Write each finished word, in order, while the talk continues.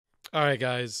All right,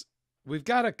 guys, we've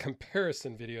got a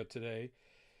comparison video today,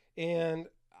 and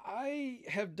I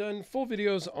have done full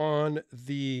videos on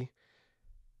the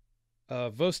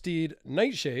Vosteed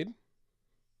Nightshade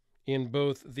in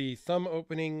both the thumb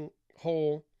opening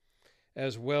hole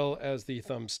as well as the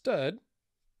thumb stud.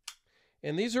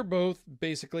 And these are both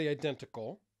basically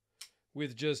identical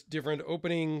with just different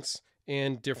openings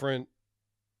and different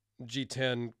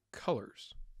G10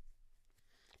 colors.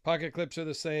 Pocket clips are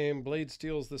the same, blade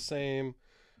steel's the same,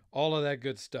 all of that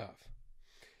good stuff.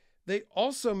 They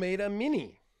also made a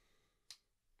mini,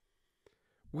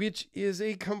 which is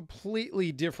a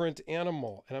completely different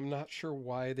animal, and I'm not sure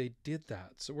why they did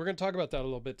that. So we're going to talk about that a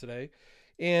little bit today.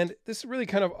 And this is really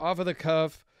kind of off of the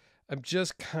cuff. I'm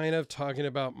just kind of talking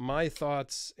about my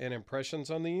thoughts and impressions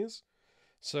on these.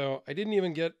 So I didn't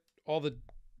even get all the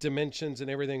dimensions and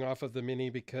everything off of the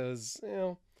mini because,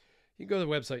 you go to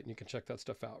the website and you can check that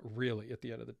stuff out, really, at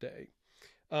the end of the day.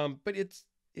 But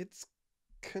it's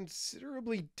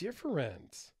considerably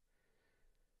different.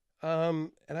 And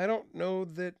I don't know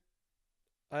that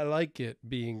I like it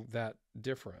being that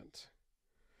different.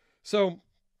 So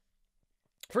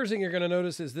first thing you're going to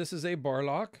notice is this is a bar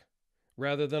lock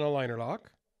rather than a liner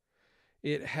lock.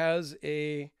 It has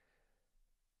a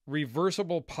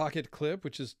reversible pocket clip,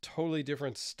 which is totally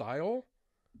different style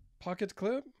pocket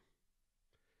clip.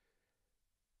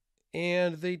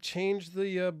 And they changed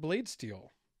the blade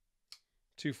steel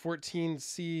to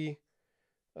 14C,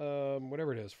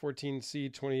 whatever it is, 14C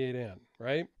 28N,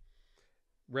 right?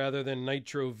 Rather than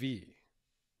Nitro V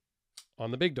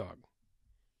on the big dog.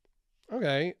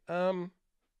 Okay. And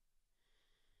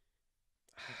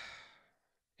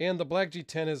the black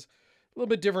G10 is a little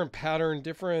bit different pattern,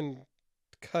 different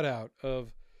cutout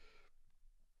of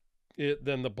it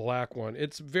than the black one.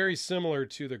 It's very similar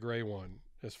to the gray one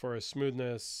as far as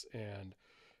smoothness and,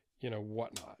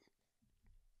 whatnot.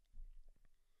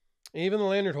 And even the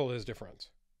lanyard hole is different.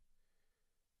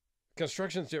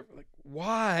 Construction's different. Like,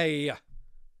 why?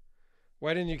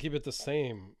 Why didn't you keep it the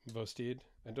same, Vosteed?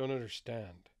 I don't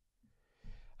understand.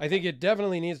 I think it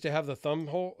definitely needs to have the thumb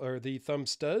hole or the thumb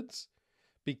studs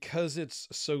because it's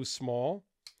so small.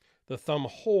 The thumb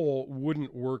hole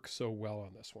wouldn't work so well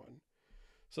on this one.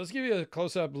 So let's give you a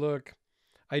close-up look.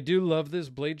 I do love this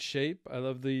blade shape. I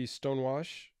love the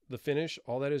stonewash, the finish.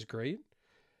 All that is great.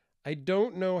 I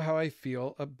don't know how I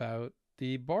feel about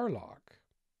the bar lock.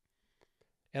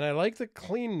 And I like the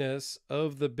cleanness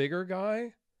of the bigger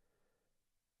guy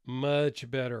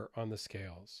much better on the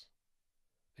scales.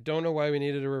 I don't know why we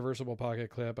needed a reversible pocket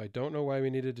clip. I don't know why we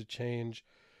needed to change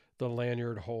the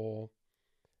lanyard hole.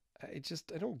 I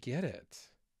don't get it.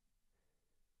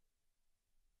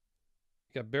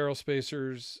 You got barrel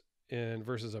spacers and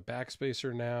versus a back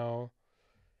spacer now.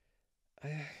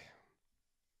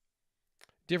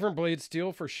 Different blade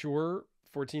steel for sure.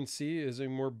 14C is a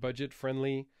more budget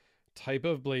friendly type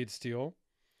of blade steel.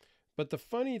 But the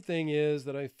funny thing is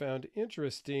that I found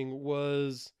interesting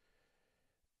was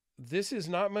this is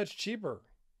not much cheaper.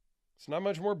 It's not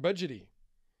much more budgety.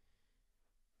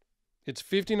 It's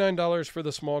 $59 for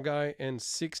the small guy and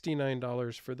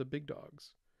 $69 for the big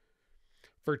dogs.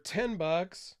 For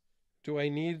 $10, do I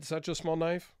need such a small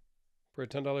knife for a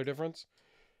 $10 difference?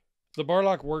 The bar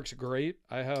lock works great.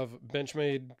 I have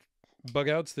Benchmade bug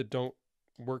outs that don't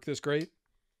work this great.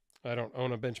 I don't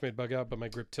own a Benchmade bug out, but my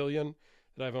Griptilian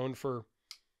that I've owned for,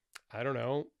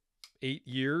 8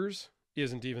 years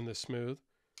isn't even this smooth.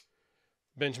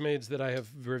 Benchmades that I have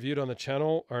reviewed on the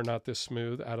channel are not this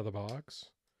smooth out of the box.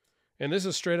 And this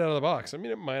is straight out of the box. I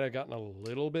mean, it might have gotten a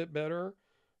little bit better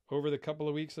over the couple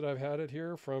of weeks that I've had it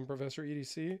here from Professor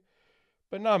EDC,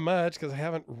 but not much because I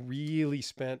haven't really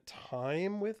spent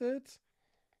time with it,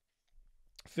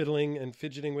 fiddling and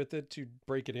fidgeting with it to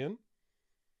break it in.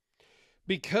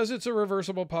 Because it's a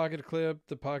reversible pocket clip,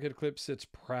 the pocket clip sits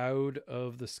proud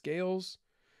of the scales,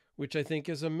 which I think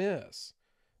is a miss.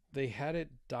 They had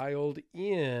it dialed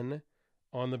in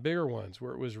on the bigger ones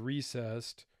where it was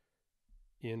recessed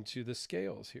into the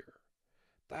scales here.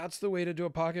 That's the way to do a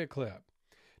pocket clip.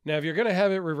 Now, if you're going to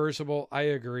have it reversible, I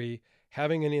agree.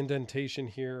 Having an indentation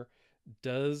here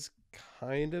does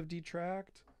kind of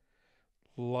detract,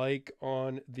 like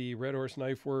on the Red Horse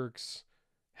Knife Works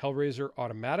Hellraiser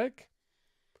Automatic.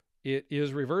 It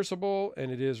is reversible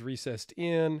and it is recessed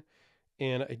in,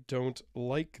 and I don't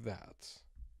like that.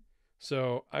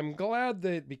 So I'm glad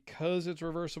that because it's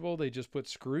reversible, they just put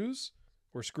screws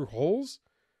or screw holes.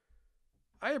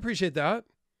 I appreciate that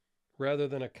rather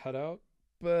than a cutout,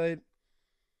 but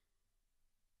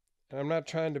I'm not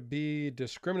trying to be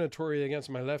discriminatory against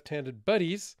my left-handed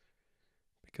buddies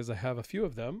because I have a few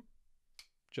of them,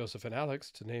 Joseph and Alex,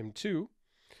 to name two.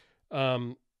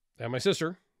 and my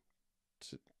sister,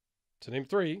 to name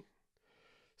 3.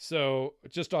 So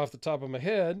just off the top of my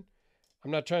head,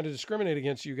 I'm not trying to discriminate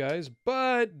against you guys,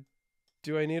 but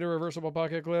do I need a reversible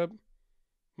pocket clip?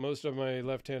 Most of my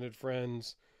left-handed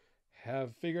friends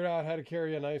have figured out how to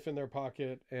carry a knife in their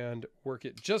pocket and work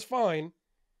it just fine.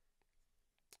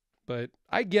 But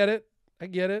I get it. I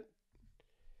get it.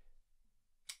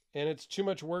 And it's too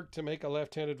much work to make a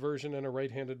left-handed version and a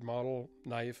right-handed model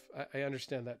knife. I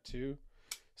understand that too.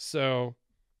 So,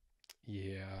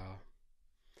 yeah.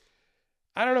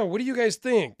 I don't know. What do you guys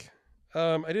think?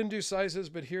 I didn't do sizes,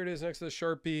 but here it is next to the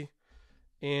Sharpie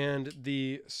and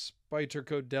the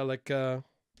Spyderco,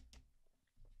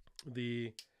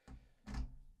 the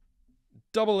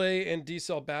AA and D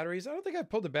cell batteries. I don't think I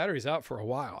pulled the batteries out for a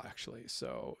while, actually.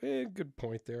 So, good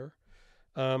point there.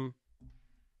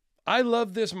 I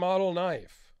love this model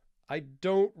knife. I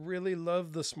don't really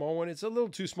love the small one. It's a little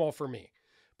too small for me.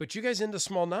 But you guys into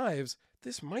small knives,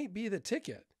 this might be the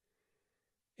ticket.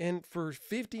 And for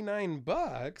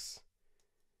 $59,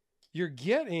 you're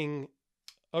getting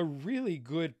a really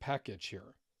good package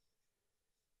here.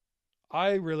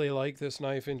 I really like this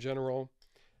knife in general.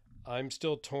 I'm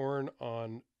still torn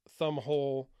on thumb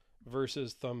hole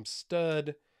versus thumb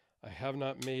stud. I have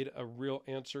not made a real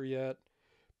answer yet.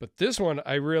 But this one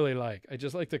I really like. I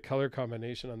just like the color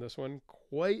combination on this one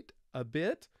quite a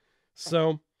bit.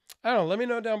 So, I don't know. Let me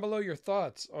know down below your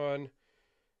thoughts on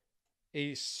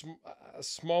a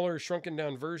smaller, shrunken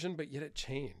down version, but yet it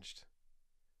changed.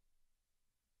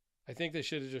 I think they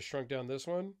should have just shrunk down this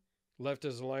one, left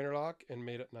as a liner lock, and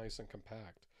made it nice and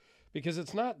compact. Because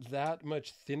it's not that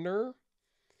much thinner.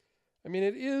 I mean,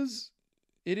 it is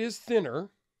thinner.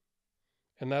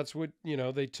 And that's what,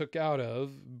 they took out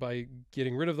of by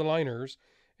getting rid of the liners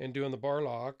and doing the bar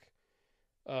lock.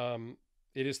 It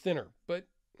is thinner. But,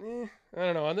 I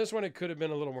don't know. On this one, it could have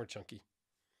been a little more chunky.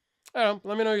 I don't know.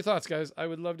 Let me know your thoughts, guys. I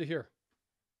would love to hear.